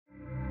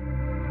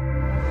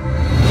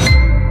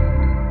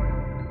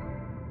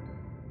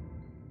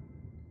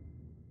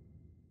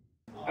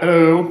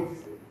Hello.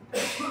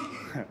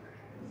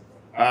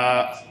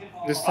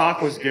 This talk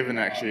was given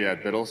actually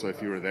at Biddle, so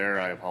if you were there,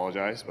 I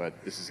apologize, but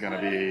this is going to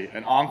be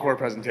an encore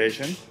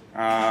presentation.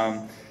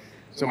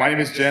 So my name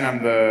is Jin.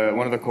 I'm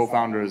one of the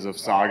co-founders of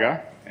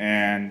Saga,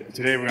 and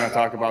today we're going to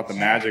talk about the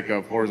magic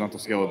of horizontal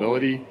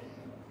scalability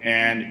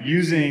and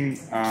using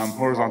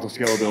horizontal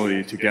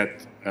scalability to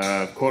get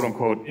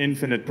quote-unquote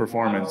infinite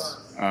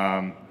performance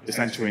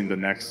essentially in the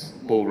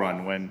next bull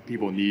run when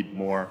people need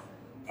more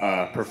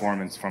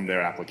performance from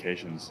their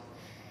applications.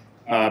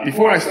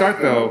 Before I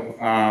start though,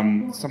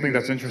 something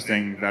that's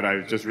interesting that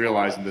I just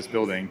realized in this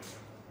building,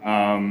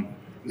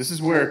 this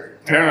is where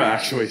Terra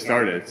actually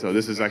started. So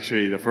this is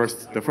actually the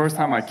first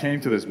time I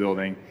came to this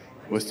building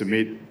was to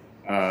meet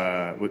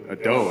with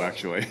Ado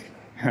actually.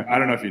 I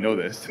don't know if you know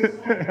this.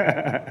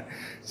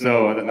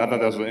 So I thought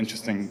that was an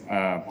interesting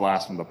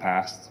blast from the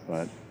past.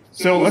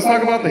 So let's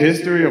talk about the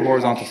history of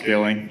horizontal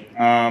scaling.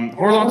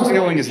 Horizontal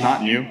scaling is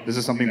not new. This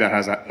is something that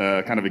has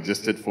kind of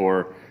existed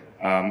for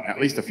at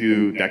least a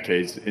few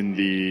decades in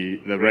the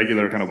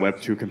regular kind of Web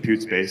 2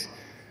 compute space.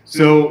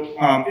 So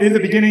in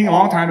the beginning, a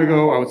long time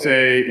ago, I would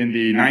say in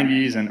the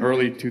 90s and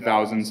early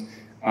 2000s,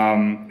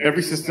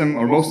 every system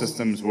or most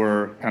systems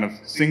were kind of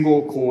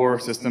single core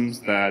systems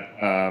that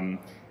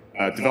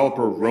a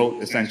developer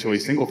wrote essentially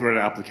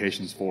single-threaded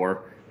applications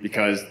for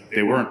because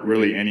there weren't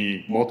really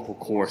any multiple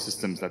core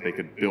systems that they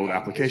could build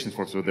applications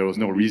for, so there was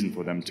no reason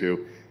for them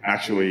to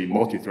actually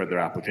multi-thread their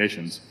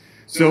applications.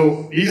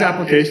 So these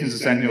applications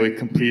essentially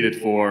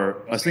competed for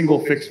a single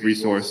fixed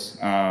resource,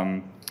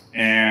 and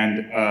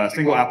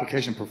single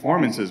application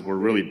performances were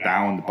really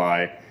bound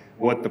by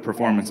what the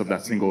performance of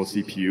that single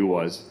CPU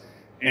was.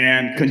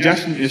 And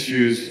congestion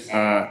issues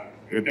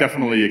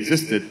definitely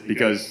existed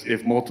because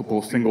if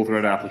multiple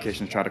single-threaded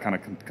applications try to kind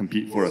of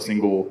compete for a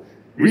single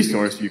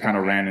resource, you kind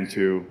of ran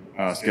into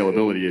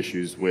scalability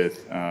issues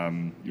with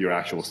your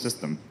actual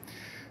system.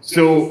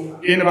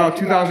 So in about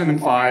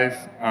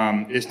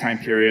 2005-ish time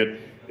period,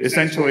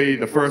 essentially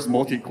the first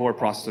multi-core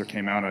processor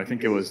came out, and I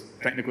think it was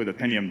technically the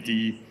Pentium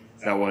D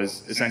that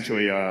was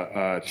essentially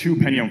two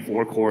Pentium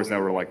 4 cores that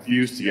were like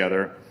fused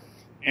together.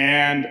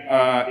 And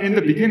in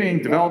the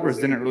beginning, developers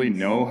didn't really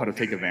know how to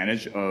take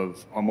advantage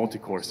of a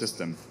multi-core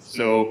system.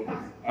 So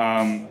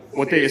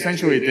what they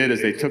essentially did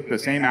is they took the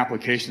same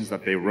applications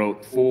that they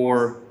wrote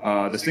for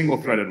the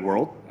single-threaded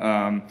world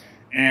and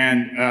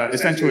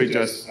essentially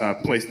just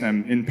placed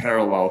them in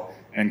parallel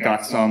and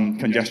got some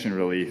congestion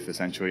relief,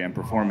 essentially, and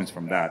performance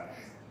from that.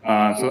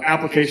 So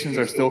applications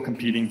are still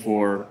competing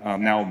for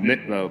now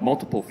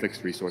multiple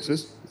fixed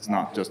resources. It's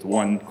not just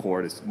one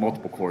core, it's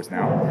multiple cores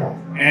now.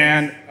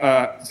 And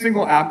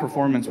single app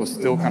performance was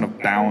still kind of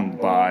bound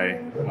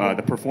by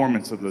the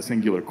performance of the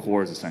singular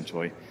cores,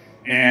 essentially.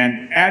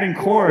 And adding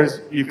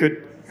cores, you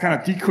could kind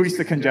of decrease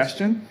the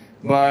congestion,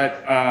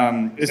 but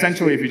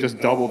essentially if you just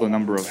double the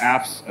number of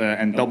apps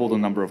and double the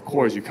number of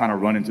cores, you kind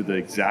of run into the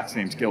exact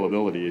same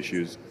scalability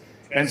issues.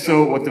 And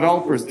so what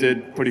developers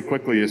did pretty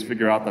quickly is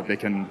figure out that they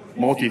can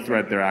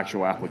multi-thread their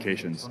actual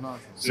applications.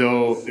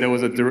 So there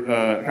was a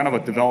kind of a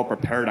developer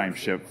paradigm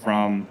shift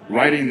from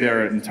writing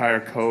their entire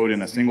code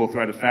in a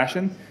single-threaded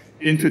fashion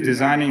into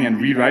designing and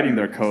rewriting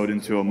their code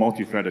into a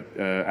multi-threaded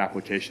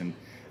application.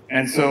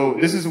 And so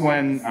this is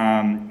when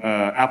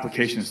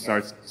applications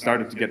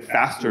started to get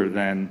faster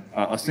than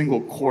a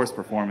single core's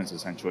performance,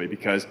 essentially,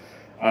 because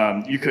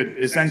you could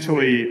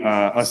essentially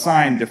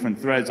assign different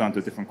threads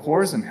onto different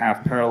cores and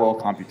have parallel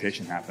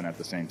computation happen at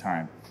the same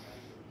time.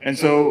 And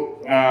so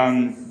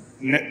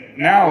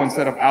now,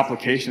 instead of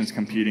applications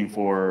competing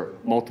for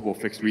multiple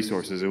fixed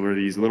resources, it were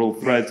these little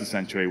threads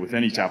essentially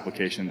within each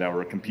application that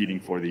were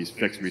competing for these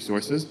fixed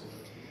resources.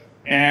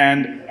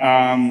 And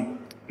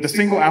the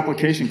single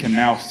application can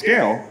now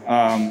scale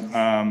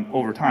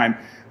over time.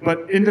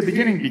 But in the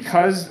beginning,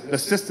 because the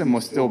system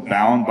was still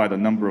bound by the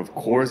number of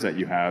cores that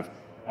you have,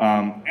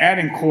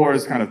 adding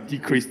cores kind of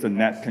decreased the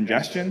net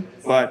congestion,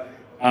 but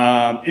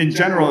in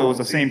general it was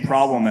the same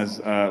problem as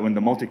when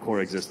the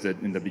multi-core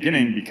existed in the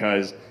beginning,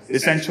 because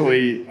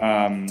essentially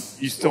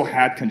you still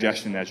had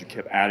congestion as you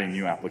kept adding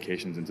new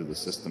applications into the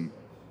system.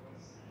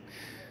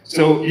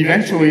 So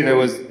eventually there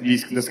was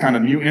this kind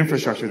of new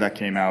infrastructure that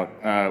came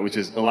out, which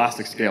is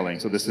elastic scaling.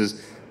 So this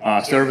is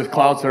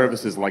cloud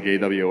services like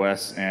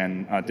AWS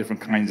and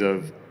different kinds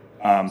of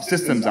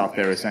systems out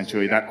there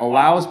essentially that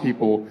allows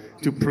people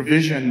to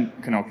provision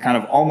kind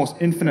of almost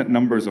infinite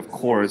numbers of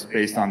cores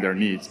based on their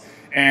needs.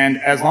 And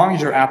as long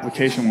as your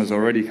application was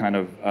already kind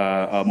of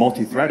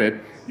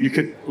multi-threaded, you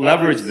could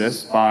leverage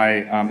this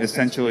by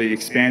essentially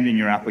expanding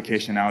your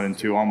application out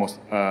into almost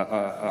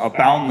a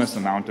boundless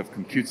amount of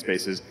compute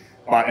spaces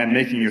and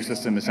making your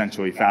system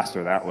essentially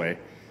faster that way.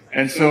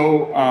 And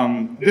so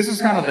this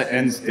is kind of the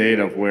end state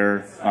of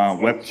where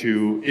Web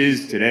 2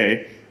 is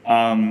today.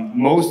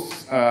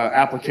 Most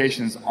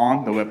applications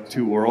on the Web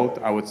 2 world,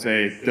 I would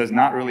say, does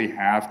not really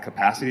have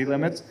capacity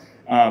limits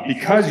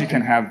because you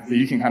can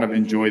kind of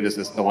enjoy this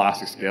as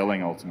elastic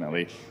scaling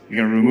ultimately. You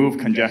can remove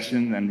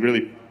congestion and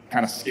really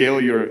kind of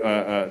scale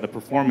the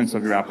performance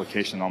of your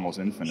application almost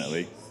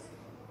infinitely.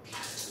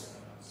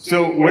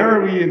 So where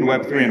are we in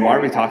Web3 and why are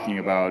we talking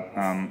about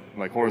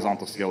like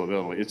horizontal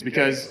scalability? It's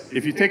because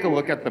if you take a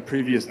look at the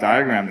previous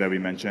diagram that we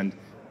mentioned,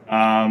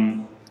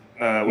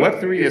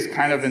 Web3 is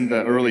kind of in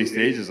the early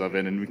stages of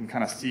it, and we can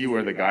kind of see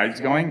where the guide's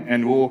going,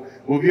 and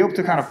we'll be able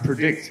to kind of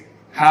predict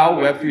how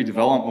Web3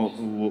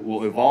 development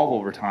will evolve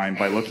over time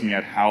by looking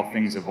at how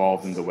things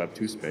evolved in the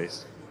Web2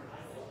 space.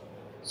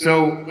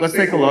 So let's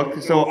take a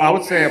look. So I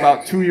would say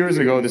about 2 years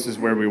ago, this is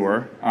where we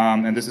were,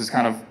 and this is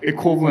kind of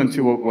equivalent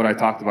to what I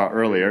talked about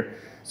earlier.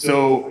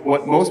 So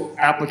what most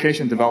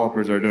application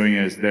developers are doing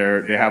is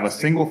they have a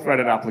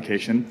single-threaded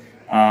application,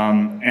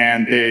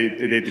 and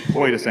they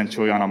deployed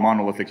essentially on a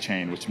monolithic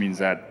chain, which means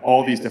that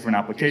all these different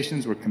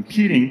applications were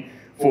competing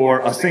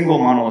for a single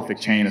monolithic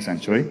chain,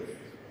 essentially.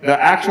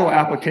 The actual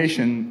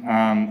application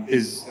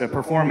the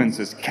performance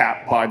is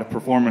capped by the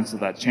performance of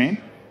that chain,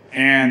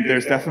 and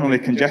there's definitely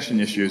congestion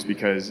issues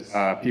because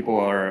people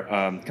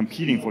are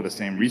competing for the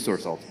same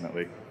resource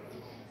ultimately.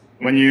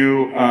 When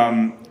you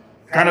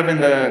kind of in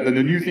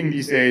the new thing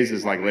these days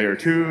is like layer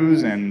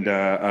 2s and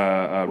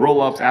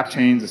roll-ups, app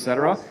chains,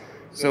 etc.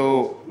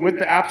 So with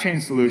the app chain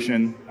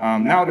solution,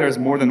 now there's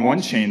more than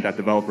one chain that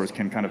developers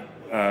can kind of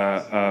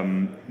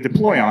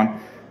deploy on,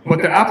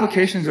 but the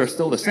applications are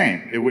still the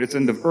same. It's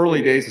in the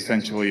early days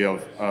essentially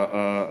of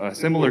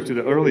similar to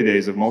the early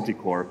days of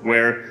multi-core,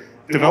 where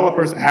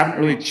developers haven't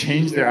really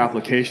changed their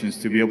applications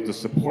to be able to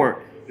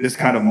support this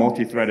kind of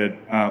multi-threaded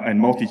and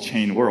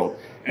multi-chain world.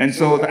 And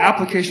so the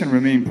application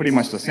remained pretty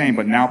much the same,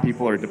 but now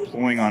people are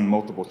deploying on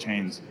multiple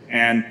chains.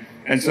 And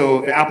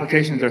so the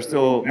applications are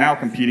still now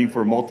competing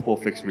for multiple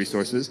fixed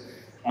resources.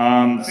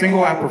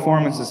 Single app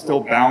performance is still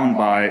bound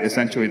by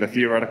essentially the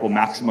theoretical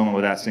maximum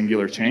of that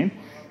singular chain.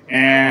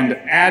 And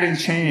adding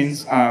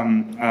chains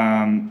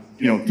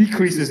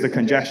decreases the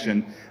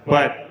congestion,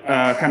 but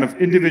kind of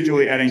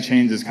individually adding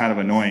chains is kind of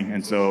annoying.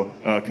 And so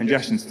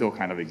congestion still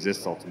kind of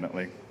exists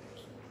ultimately.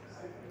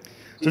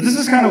 So this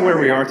is kind of where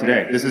we are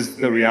today. This is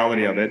the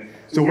reality of it.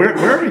 So where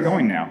are we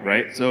going now,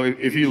 right? So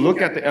if you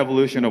look at the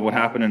evolution of what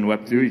happened in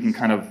Web2, you can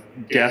kind of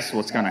guess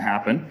what's going to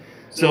happen.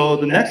 So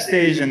the next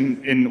stage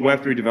in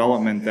Web3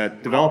 development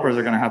that developers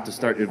are going to have to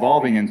start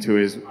evolving into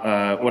is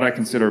what I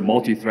consider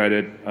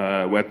multi-threaded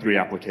Web3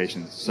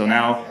 applications. So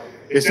now,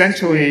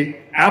 essentially,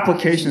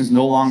 applications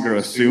no longer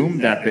assume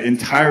that the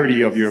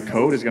entirety of your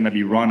code is going to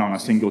be run on a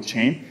single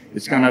chain.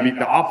 It's going to be,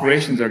 the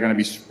operations are going to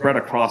be spread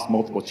across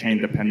multiple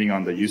chains depending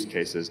on the use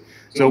cases.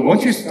 So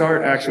once you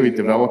start actually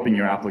developing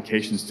your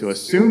applications to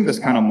assume this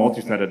kind of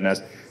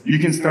multi-threadedness, you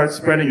can start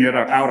spreading it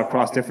out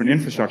across different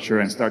infrastructure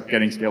and start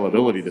getting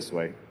scalability this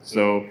way.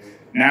 So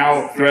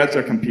now threads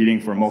are competing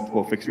for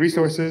multiple fixed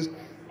resources.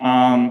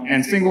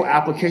 And single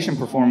application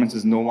performance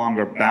is no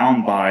longer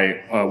bound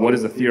by what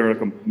is the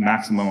theoretical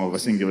maximum of a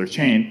singular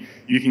chain.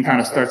 You can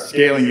kind of start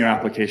scaling your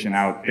application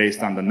out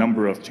based on the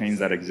number of chains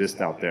that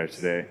exist out there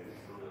today.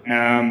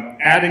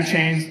 Adding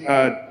chains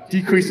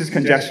decreases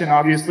congestion,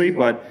 obviously,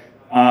 but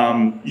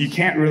you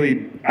can't really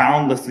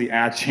boundlessly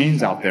add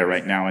chains out there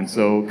right now, and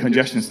so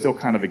congestion still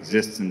kind of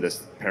exists in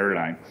this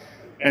paradigm.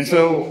 And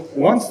so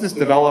once this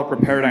developer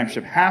paradigm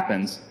shift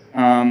happens,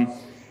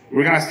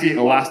 we're going to see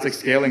elastic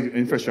scaling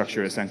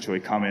infrastructure essentially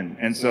come in.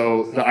 And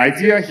so the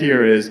idea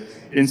here is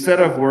instead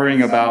of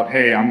worrying about,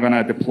 hey, I'm going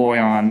to deploy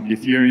on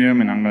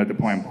Ethereum and I'm going to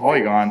deploy on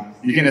Polygon,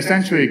 you can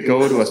essentially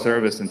go to a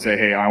service and say,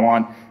 hey, I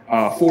want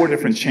 4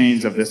 different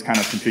chains of this kind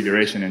of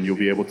configuration, and you'll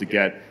be able to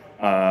get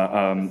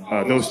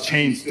those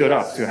chains stood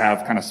up to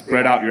have kind of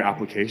spread out your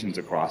applications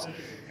across.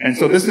 And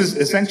so this is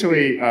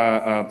essentially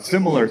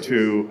similar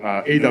to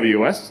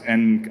AWS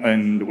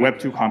and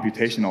Web2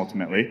 computation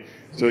ultimately.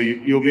 So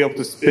you'll be able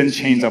to spin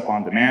chains up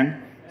on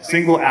demand.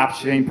 Single app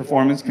chain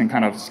performance can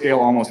kind of scale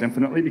almost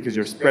infinitely because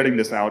you're spreading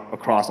this out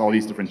across all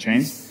these different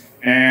chains.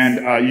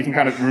 And you can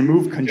kind of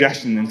remove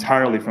congestion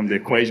entirely from the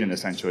equation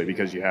essentially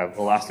because you have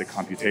elastic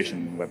computation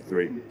in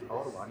Web3.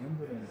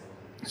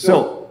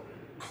 So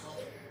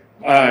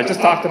just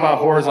talked about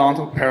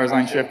horizontal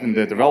paradigm shift in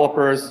the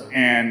developers,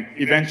 and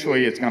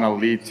eventually it's going to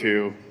lead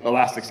to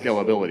elastic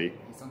scalability.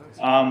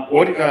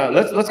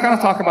 Let's kind of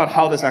talk about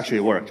how this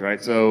actually worked,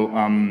 right? So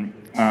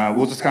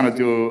we'll just kind of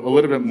do a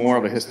little bit more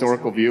of a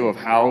historical view of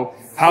how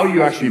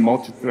you actually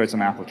multi-thread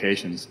some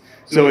applications.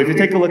 So if you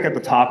take a look at the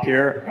top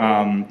here,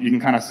 you can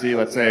kind of see,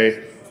 let's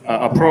say,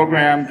 a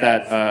program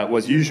that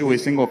was usually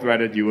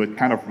single-threaded. You would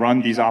kind of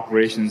run these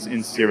operations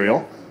in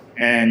serial.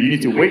 And you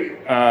need to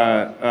wait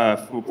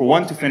for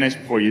one to finish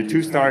before you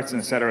 2 starts,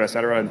 et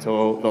cetera,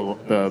 until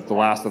the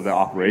last of the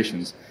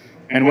operations.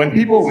 And when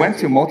people went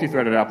to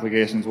multi-threaded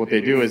applications, what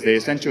they do is they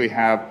essentially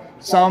have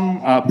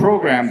some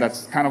program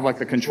that's kind of like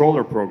the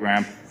controller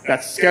program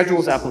that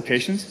schedules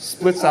applications,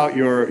 splits out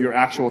your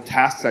actual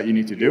tasks that you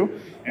need to do,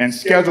 and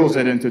schedules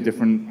it into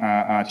different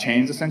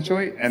chains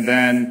essentially. And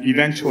then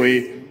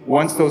eventually,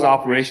 once those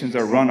operations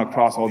are run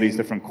across all these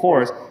different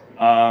cores,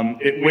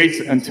 it waits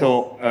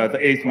until the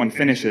 8th one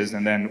finishes,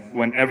 and then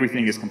when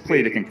everything is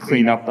complete, it can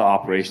clean up the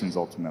operations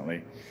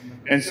ultimately.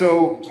 And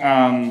so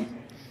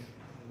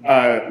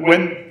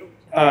when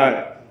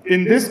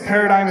in this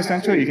paradigm,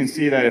 essentially, you can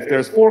see that if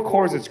there's 4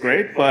 cores, it's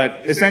great.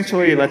 But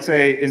essentially, let's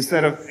say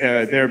instead of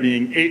there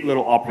being 8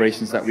 little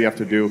operations that we have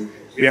to do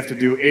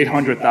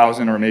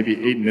 800,000 or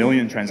maybe 8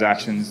 million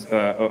transactions,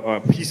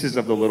 pieces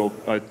of the little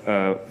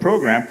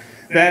program.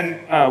 Then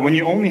when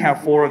you only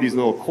have 4 of these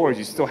little cores,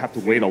 you still have to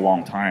wait a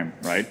long time,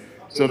 right?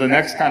 So the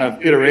next kind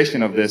of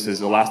iteration of this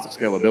is elastic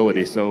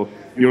scalability. So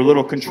your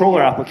little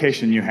controller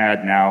application you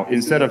had now,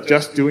 instead of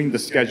just doing the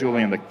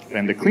scheduling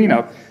and the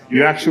cleanup,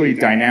 you actually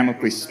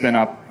dynamically spin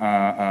up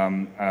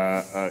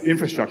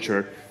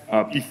infrastructure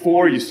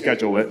before you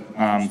schedule it.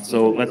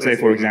 So let's say,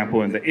 for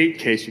example, in the 8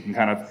 case, you can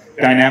kind of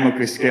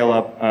dynamically scale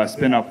up,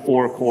 spin up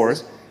 4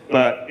 cores.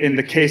 But in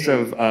the case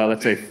of,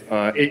 let's say,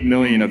 8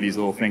 million of these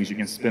little things, you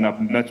can spin up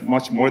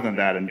much more than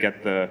that and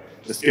get the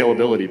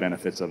scalability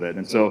benefits of it.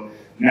 And so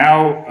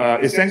now,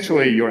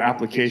 essentially, your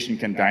application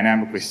can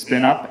dynamically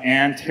spin up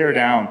and tear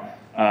down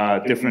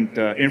different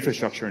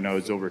infrastructure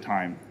nodes over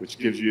time, which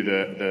gives you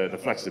the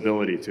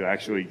flexibility to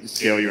actually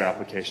scale your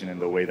application in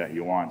the way that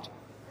you want.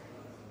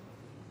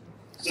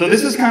 So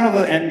this is kind of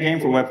the end game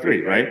for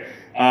Web3,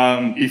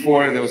 right?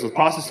 Before there was the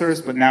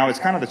processors, but now it's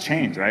kind of the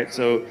chains, right?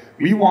 So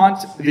we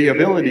want the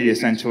ability,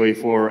 essentially,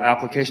 for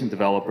application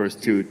developers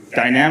to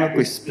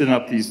dynamically spin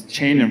up these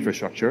chain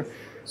infrastructure,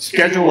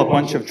 schedule a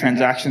bunch of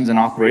transactions and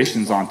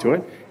operations onto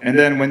it, and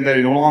then when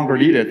they no longer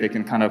need it, they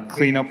can kind of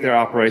clean up their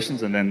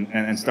operations and then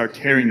and start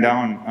tearing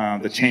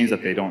down the chains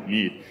that they don't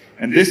need.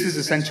 And this is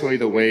essentially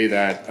the way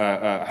that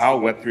how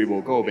Web3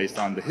 will go based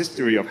on the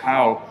history of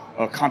how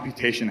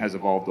computation has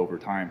evolved over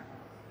time.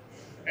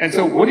 And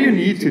so what do you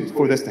need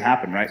for this to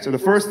happen, right? So the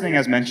first thing,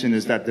 as mentioned,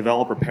 is that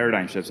developer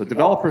paradigm shift. So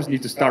developers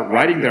need to start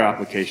writing their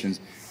applications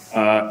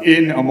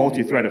in a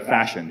multi-threaded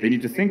fashion. They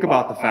need to think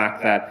about the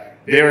fact that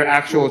their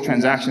actual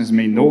transactions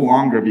may no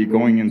longer be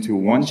going into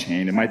one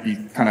chain. It might be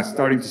kind of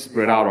starting to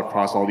spread out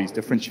across all these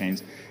different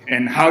chains.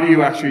 And how do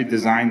you actually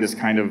design this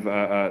kind of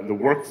the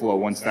workflow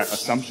once that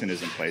assumption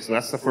is in place? So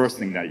that's the first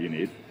thing that you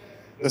need.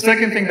 The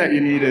second thing that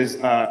you need is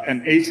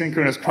an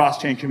asynchronous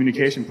cross-chain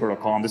communication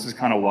protocol. And this is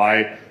kind of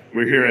why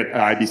we're here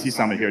at IBC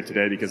Summit here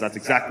today, because that's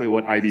exactly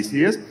what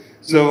IBC is.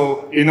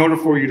 So in order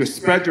for you to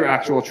spread your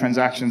actual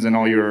transactions and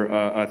all your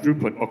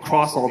throughput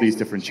across all these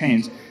different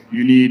chains,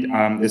 you need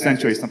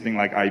essentially something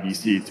like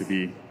IBC to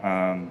be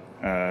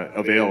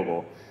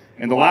available.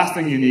 And the last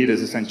thing you need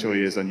is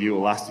essentially a new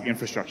elastic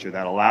infrastructure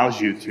that allows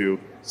you to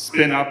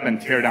spin up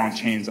and tear down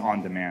chains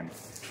on demand.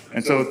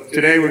 And so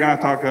today we're going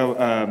to talk,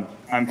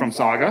 I'm from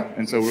Saga,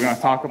 and so we're going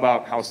to talk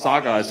about how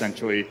Saga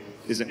essentially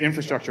is an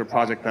infrastructure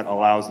project that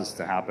allows this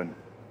to happen.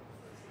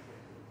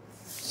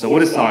 So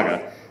what is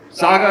Saga?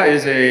 Saga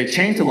is a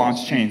chain to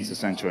launch chains,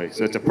 essentially.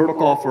 So it's a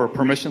protocol for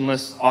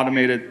permissionless,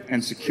 automated,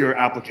 and secure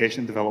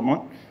application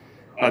development,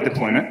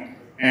 deployment.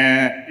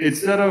 And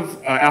instead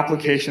of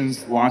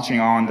applications launching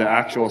on the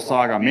actual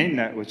Saga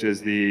mainnet, which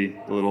is the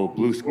little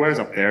blue squares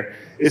up there,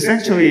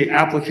 essentially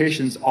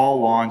applications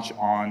all launch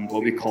on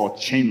what we call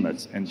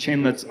chainlets. And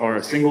chainlets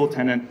are single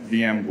tenant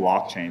VM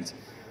blockchains.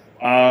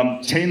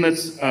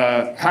 Chainlets,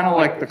 kind of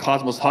like the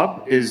Cosmos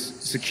Hub, is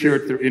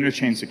secured through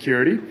interchain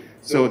security.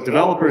 So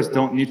developers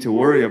don't need to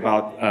worry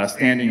about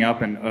standing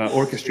up and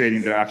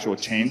orchestrating their actual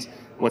chains.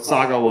 What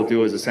Saga will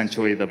do is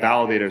essentially the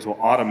validators will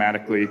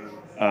automatically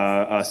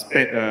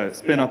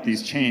spin up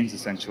these chains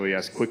essentially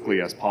as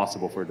quickly as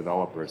possible for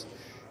developers.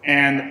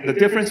 And the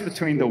difference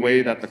between the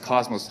way that the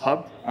Cosmos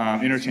Hub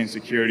interchain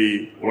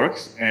security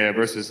works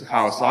versus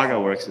how Saga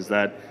works is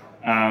that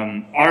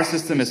our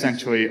system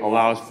essentially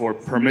allows for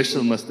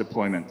permissionless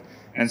deployment.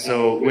 And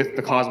so with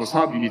the Cosmos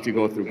Hub, you need to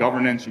go through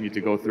governance, you need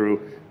to go through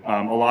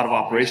a lot of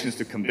operations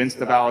to convince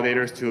the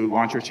validators to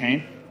launch your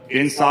chain.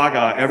 In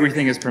Saga,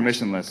 everything is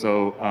permissionless.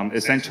 So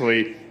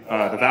essentially,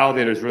 the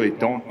validators really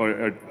don't,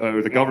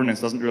 or the governance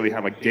doesn't really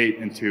have a gate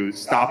into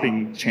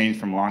stopping chains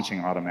from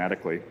launching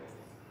automatically.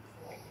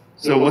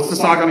 So what's the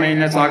Saga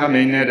mainnet? Saga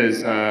mainnet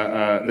is,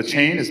 the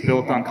chain is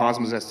built on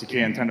Cosmos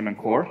SDK and Tendermint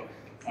Core.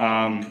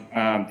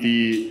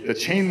 The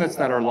chainlets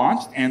that are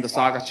launched and the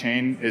Saga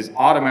chain is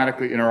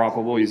automatically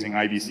interoperable using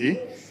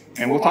IBC.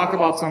 And we'll talk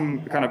about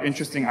some kind of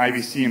interesting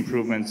IBC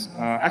improvements.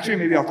 Actually,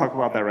 maybe I'll talk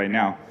about that right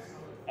now.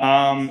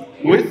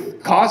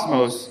 With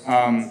Cosmos,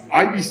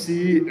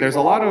 IBC, there's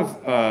a lot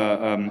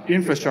of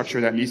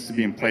infrastructure that needs to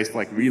be in place,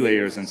 like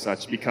relayers and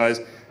such,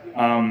 because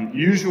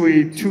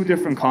usually 2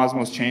 different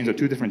Cosmos chains or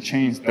 2 different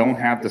chains don't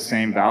have the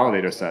same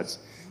validator sets.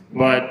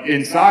 But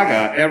in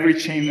Saga, every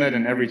chainlet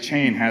and every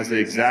chain has the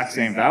exact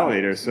same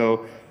validator.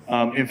 So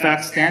in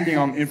fact, standing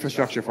on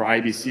infrastructure for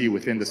IBC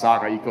within the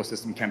Saga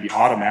ecosystem can be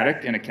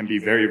automatic, and it can be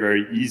very,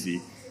 very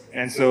easy.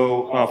 And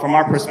so from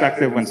our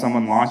perspective, when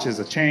someone launches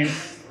a chain,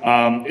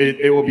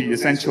 it will be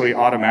essentially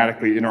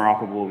automatically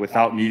interoperable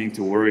without needing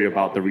to worry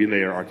about the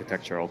relayer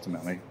architecture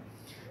ultimately.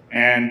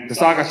 And the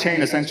Saga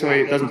chain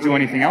essentially doesn't do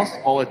anything else.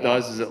 All it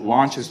does is it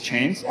launches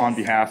chains on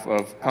behalf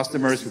of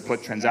customers who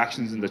put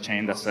transactions in the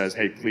chain that says,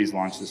 hey, please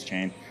launch this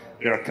chain.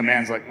 There are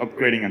commands like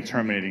upgrading and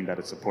terminating that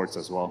it supports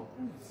as well.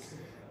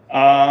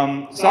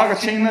 Saga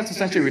Chainlets,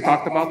 essentially, we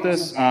talked about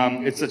this.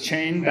 It's a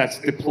chain that's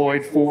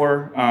deployed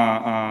for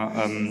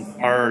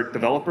our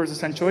developers,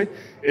 essentially.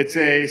 It's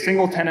a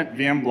single-tenant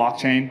VM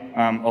blockchain,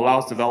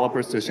 allows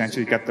developers to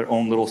essentially get their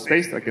own little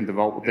space that can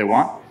develop what they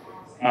want.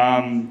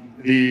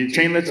 The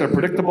chainlets are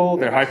predictable,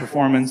 they're high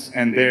performance,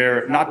 and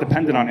they're not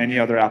dependent on any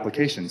other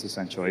applications,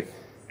 essentially.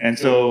 And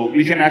so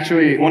we can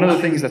actually, one of the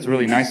things that's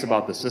really nice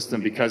about the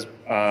system, because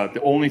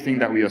the only thing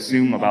that we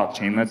assume about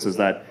chainlets is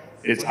that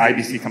it's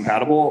IBC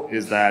compatible,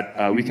 is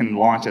that we can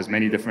launch as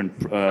many different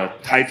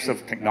types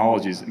of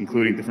technologies,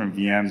 including different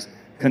VMs,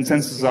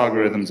 consensus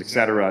algorithms, et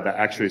cetera, that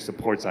actually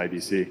supports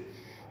IBC.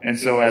 And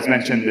so, as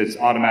mentioned, it's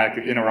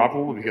automatically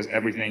interoperable because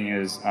everything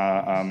is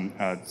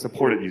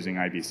supported using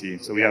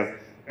IBC. So we have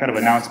kind of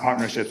announced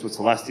partnerships with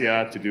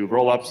Celestia to do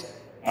rollups,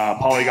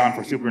 Polygon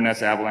for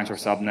supernets, Avalanche for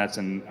subnets,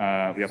 and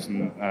we have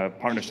some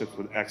partnerships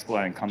with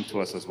Exploit and Come to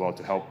us as well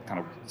to help kind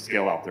of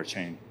scale out their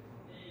chain.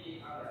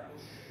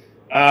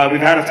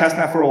 We've had a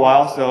testnet for a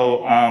while,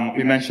 so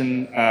we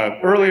mentioned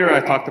earlier,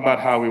 I talked about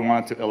how we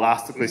wanted to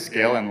elastically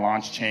scale and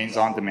launch chains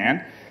on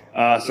demand.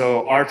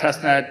 So our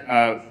testnet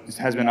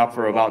has been up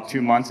for about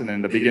 2 months, and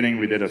in the beginning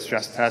we did a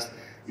stress test.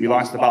 We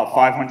launched about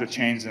 500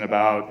 chains in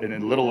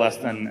a little less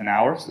than an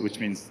hour, which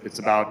means it's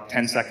about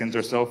 10 seconds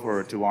or so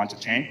to launch a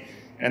chain.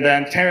 And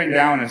then tearing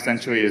down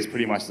essentially is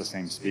pretty much the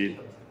same speed.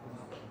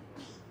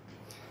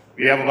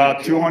 We have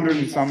about 200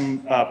 and some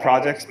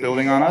projects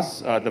building on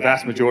us. The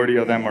vast majority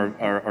of them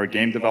are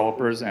game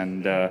developers,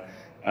 and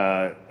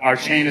our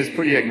chain is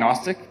pretty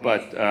agnostic,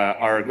 but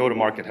our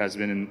go-to-market has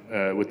been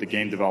with the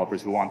game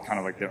developers who want kind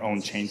of like their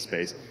own chain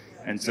space.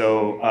 And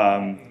so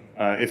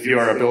if you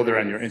are a builder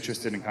and you're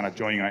interested in kind of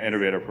joining our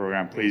innovator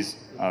program, please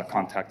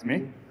contact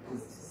me.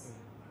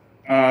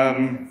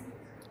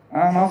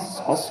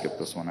 I'll skip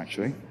this one,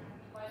 actually.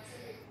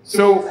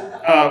 So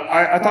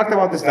I talked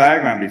about this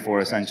diagram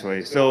before,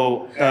 essentially.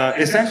 So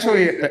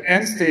essentially, the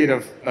end state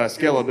of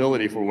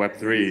scalability for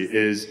Web3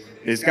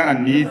 is going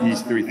to need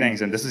these three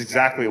things, and this is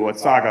exactly what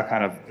Saga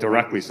kind of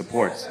directly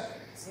supports.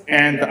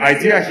 And the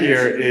idea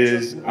here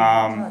is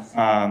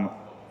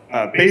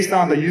based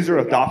on the user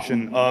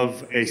adoption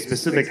of a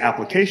specific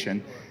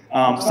application,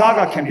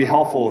 Saga can be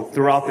helpful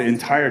throughout the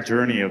entire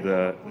journey of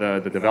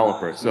the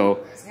developer. So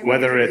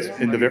whether it's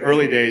in the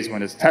early days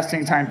when it's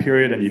testing time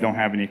period and you don't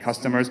have any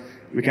customers,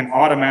 we can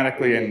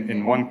automatically,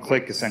 in one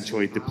click,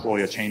 essentially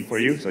deploy a chain for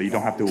you, so you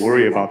don't have to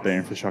worry about the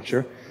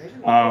infrastructure.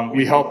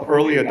 We help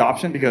early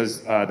adoption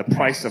because the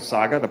price of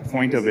Saga, the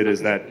point of it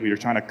is that we are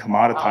trying to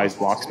commoditize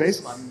block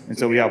space, and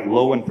so we have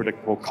low and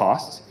predictable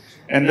costs.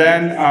 And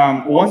then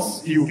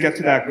once you get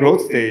to that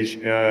growth stage,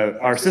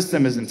 our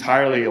system is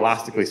entirely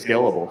elastically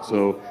scalable.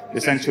 So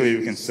essentially,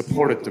 we can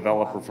support a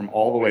developer from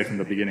all the way from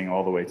the beginning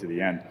all the way to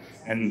the end.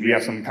 And we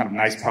have some kind of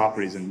nice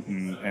properties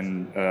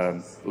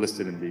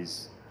listed in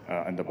these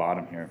in the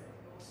bottom here.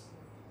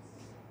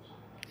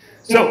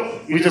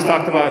 So we just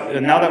talked about,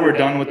 now that we're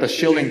done with the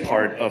shilling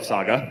part of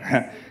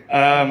Saga,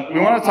 we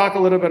want to talk a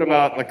little bit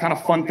about the kind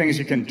of fun things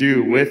you can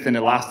do with an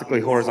elastically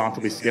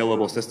horizontally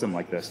scalable system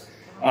like this.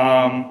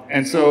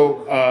 And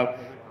so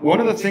one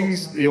of the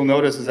things you'll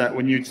notice is that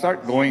when you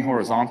start going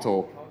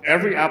horizontal,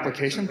 every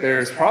application,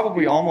 there's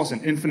probably almost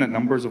an infinite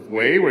numbers of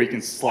ways where you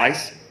can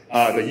slice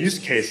the use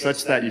case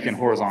such that you can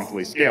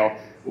horizontally scale.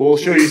 We'll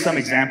show you some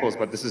examples,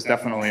 but this is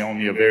definitely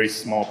only a very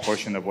small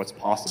portion of what's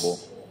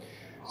possible.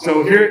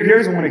 So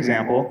here's one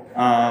example.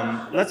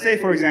 Let's say,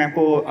 for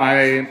example,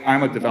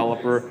 I'm a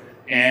developer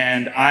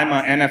and I'm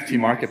an NFT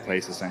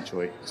marketplace,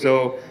 essentially.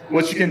 So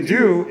what you can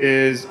do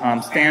is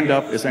stand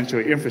up,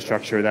 essentially,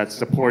 infrastructure that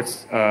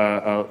supports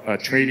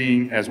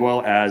trading as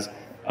well as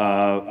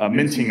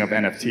minting of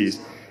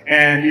NFTs.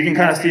 And you can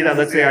kind of see that,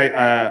 let's say,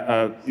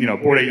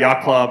 Bored Ape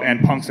Yacht Club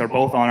and Punks are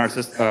both on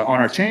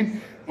our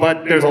chain,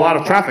 but there's a lot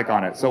of traffic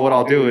on it. So what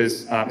I'll do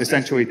is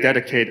essentially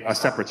dedicate a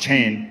separate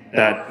chain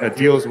that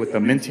deals with the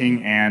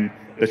minting and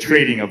the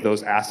trading of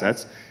those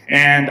assets.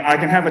 And I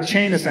can have a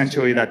chain,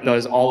 essentially, that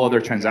does all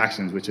other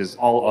transactions, which is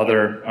all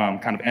other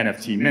kind of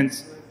NFT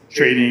mints,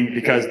 trading,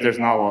 because there's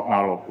not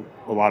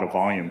a lot of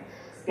volume.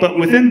 But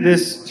within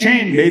this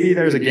chain, maybe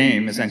there's a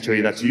game,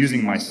 essentially, that's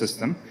using my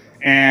system.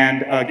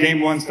 And game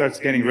one starts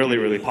getting really,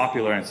 really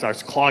popular and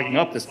starts clogging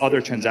up this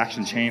other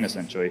transaction chain,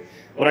 essentially.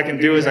 What I can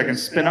do is I can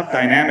spin up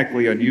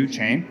dynamically a new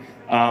chain,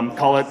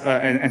 call it,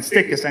 and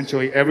stick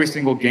essentially every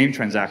single game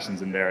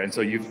transactions in there. And so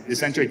you've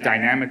essentially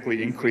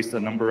dynamically increased the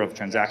number of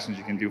transactions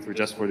you can do for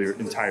the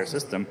entire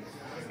system.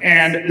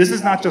 And this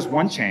is not just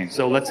one chain.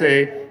 So let's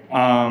say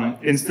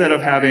instead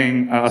of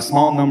having a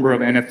small number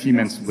of NFT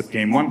mints with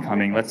game one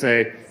coming, let's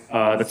say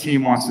the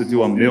team wants to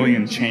do a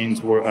million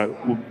chains or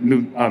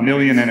a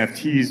million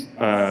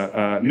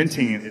NFTs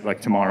minting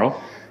like tomorrow.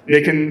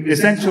 They can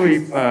essentially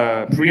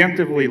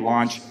preemptively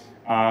launch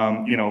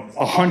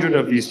 100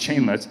 of these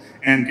chainlets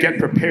and get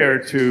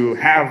prepared to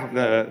have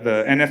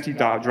the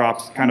NFT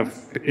drops kind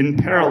of in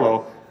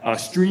parallel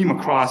stream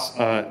across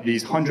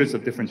these hundreds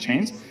of different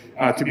chains.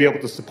 to be able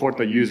to support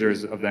the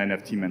users of the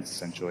NFT mints,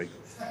 essentially.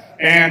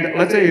 And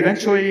let's say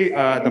eventually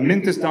the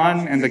mint is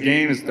done and the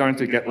game is starting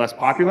to get less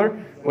popular.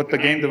 What the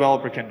game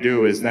developer can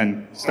do is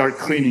then start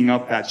cleaning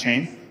up that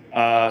chain.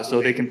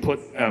 So they can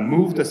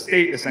move the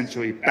state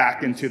essentially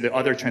back into the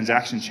other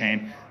transaction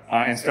chain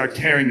and start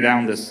tearing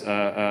down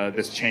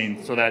this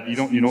chain so that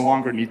you no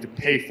longer need to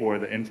pay for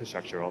the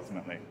infrastructure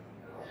ultimately.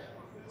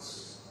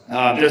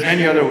 There's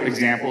many other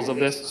examples of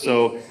this.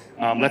 So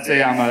let's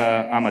say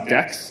I'm a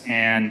DEX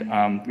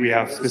and we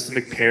have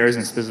specific pairs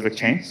and specific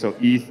chains. So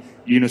ETH,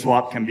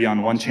 Uniswap can be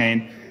on one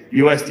chain.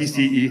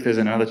 USDC ETH is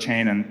another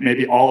chain, and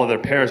maybe all other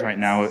pairs right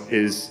now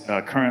is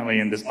currently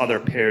in this other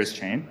pairs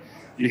chain.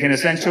 You can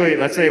essentially,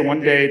 let's say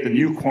one day the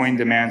new coin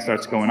demand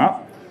starts going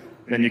up,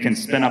 then you can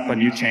spin up a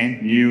new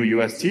chain, new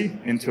UST,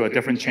 into a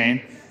different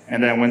chain,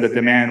 and then when the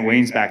demand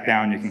wanes back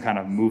down, you can kind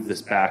of move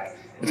this back.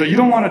 And so you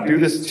don't want to do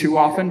this too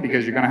often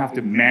because you're going to have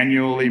to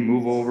manually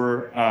move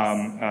over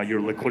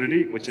your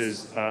liquidity, which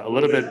is a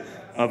little bit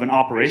of an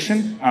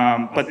operation.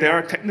 But there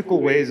are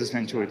technical ways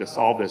essentially to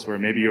solve this where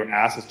maybe your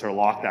assets are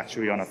locked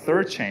actually on a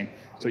third chain,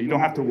 so you don't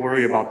have to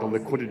worry about the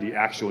liquidity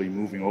actually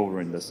moving over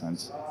in this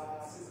sense.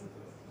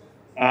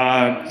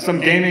 Some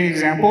gaming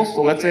examples.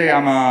 So let's say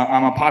I'm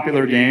a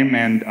popular game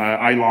and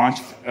I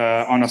launched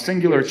on a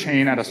singular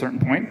chain at a certain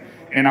point,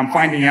 and I'm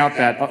finding out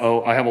that,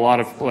 I have a lot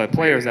of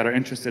players that are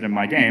interested in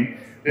my game.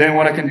 Then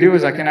what I can do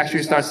is I can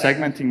actually start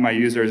segmenting my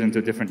users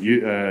into different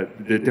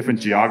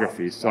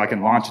geographies. So I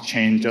can launch a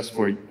chain just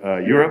for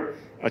Europe,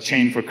 a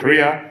chain for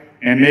Korea,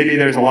 and maybe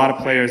there's a lot of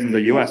players in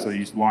the US, so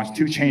you launch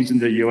 2 chains in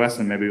the US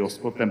and maybe you'll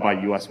split them by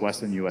US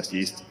West and US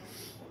East.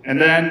 And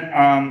then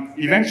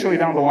eventually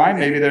down the line,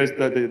 maybe there's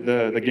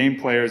the game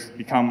players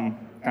become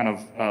kind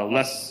of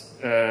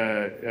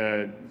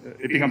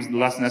it becomes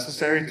less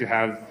necessary to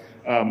have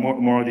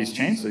more of these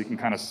chains, so you can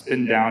kind of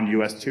spin down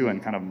US2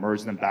 and kind of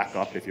merge them back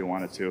up if you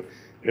wanted to.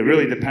 It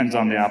really depends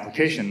on the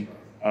application,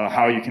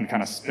 how you can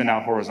kind of spin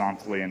out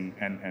horizontally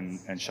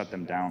and shut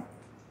them down.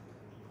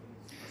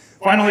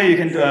 Finally, you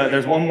can,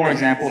 there's one more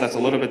example that's a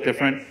little bit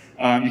different.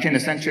 You can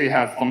essentially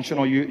have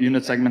functional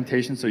unit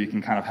segmentation, so you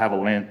can kind of have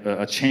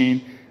a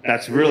chain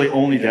that's really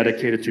only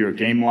dedicated to your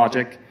game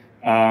logic,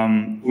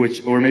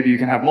 or maybe you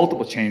can have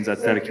multiple chains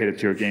that's dedicated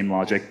to your game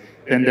logic.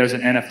 Then there's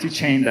an NFT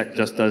chain that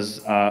just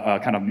does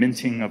kind of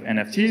minting of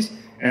NFTs,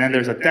 and then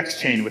there's a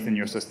DEX chain within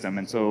your system.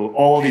 And so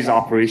all of these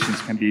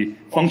operations can be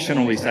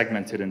functionally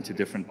segmented into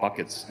different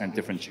buckets and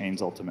different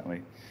chains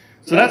ultimately.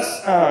 So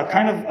that's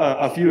kind of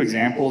a few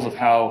examples of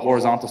how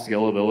horizontal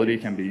scalability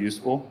can be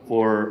useful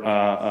for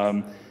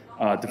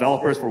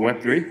developers for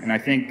Web3. And I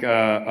think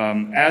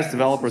as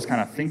developers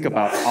kind of think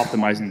about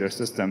optimizing their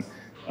system,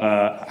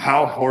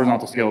 how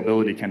horizontal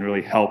scalability can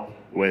really help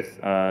with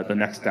the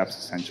next steps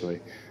essentially.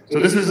 So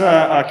this is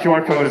a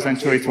QR code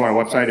essentially to our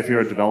website. If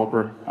you're a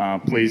developer,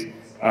 please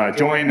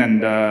join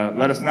and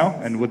let us know,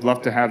 and would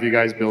love to have you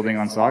guys building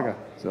on Saga.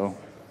 So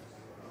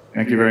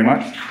thank you very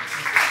much.